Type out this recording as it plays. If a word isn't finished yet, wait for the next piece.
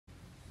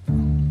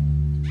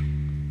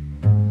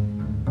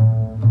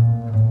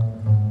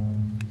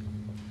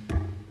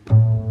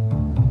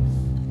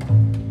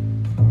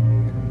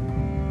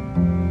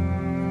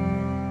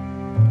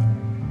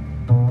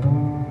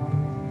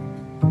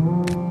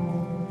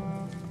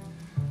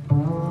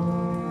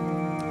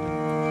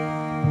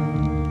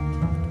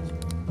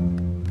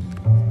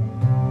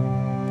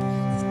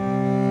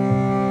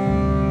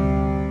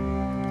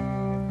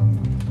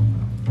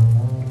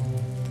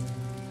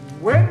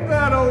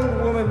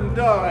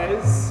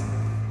dies,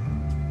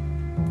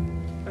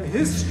 a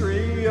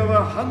history of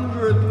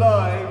 100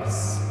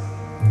 lives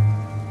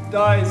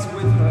dies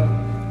with her.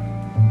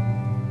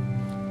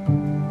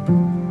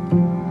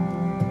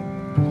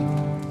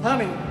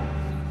 Honey,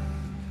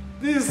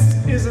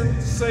 this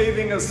isn't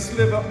saving a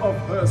sliver of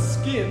her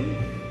skin.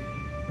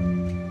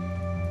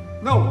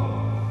 No.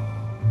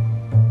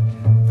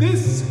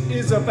 This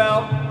is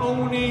about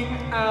owning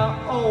our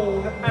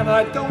own, and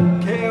I don't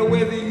care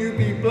whether you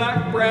be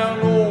black, brown,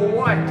 or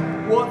white.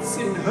 What's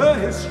in her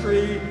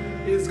history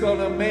is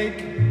gonna make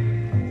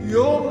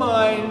your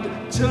mind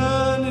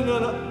turn in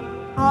an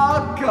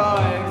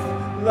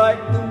archive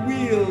like the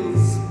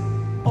wheels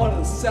on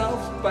a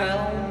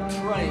southbound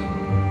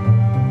train.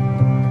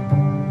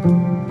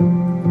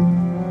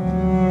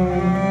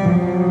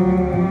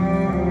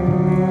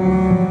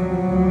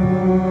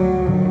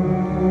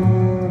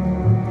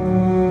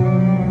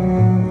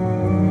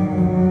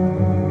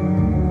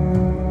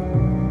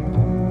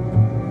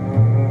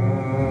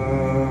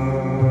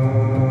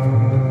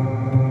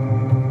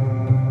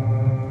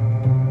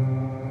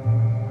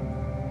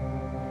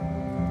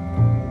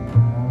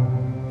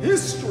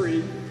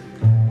 History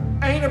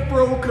ain't a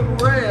broken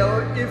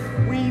rail if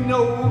we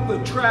know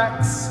the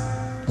tracks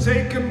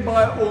taken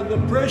by all the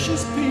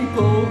precious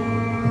people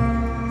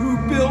who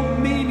built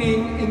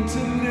meaning into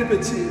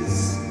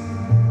liberties.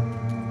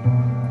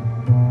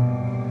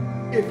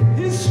 If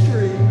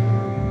history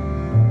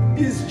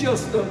is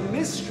just a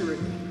mystery,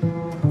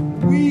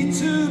 we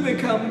too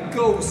become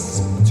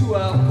ghosts to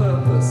our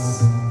purpose.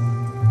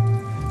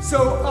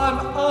 So I'm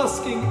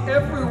asking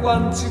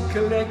everyone to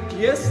collect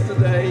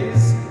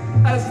yesterdays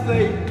as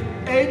they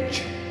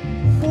edge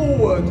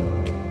forward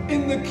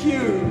in the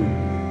queue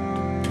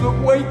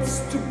that waits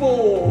to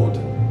board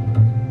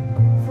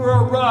for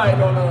a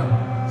ride on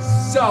a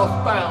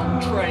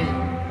southbound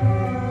train.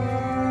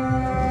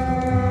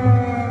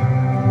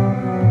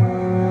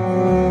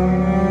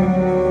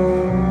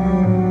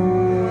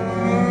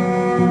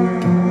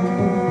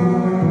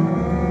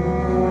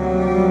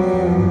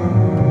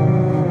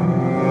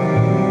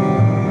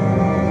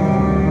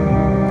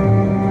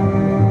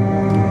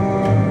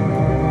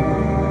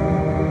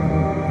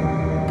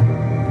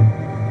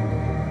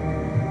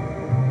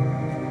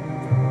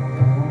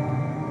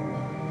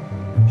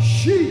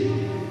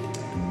 She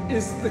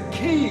is the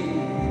key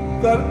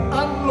that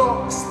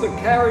unlocks the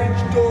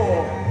carriage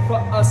door for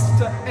us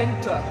to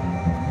enter.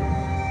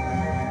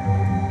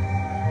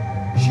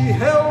 She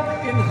held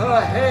in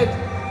her head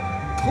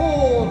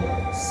torn,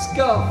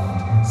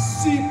 scuffed,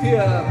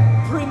 sepia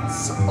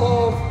prints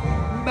of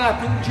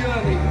mapping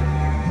journey.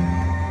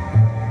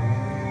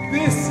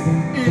 This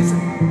is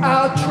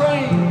our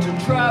train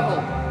to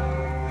travel.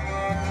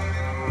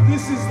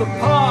 This is the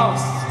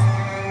past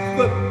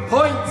that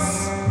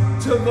points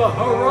to the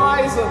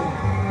horizon.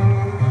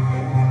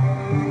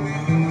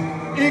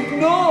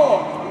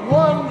 Ignore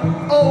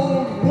one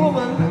old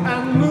woman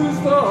and lose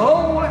the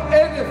whole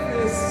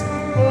edifice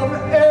of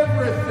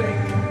everything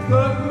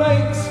that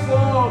makes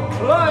for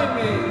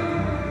climbing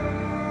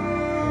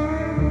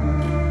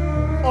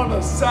on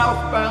a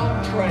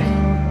southbound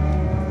train.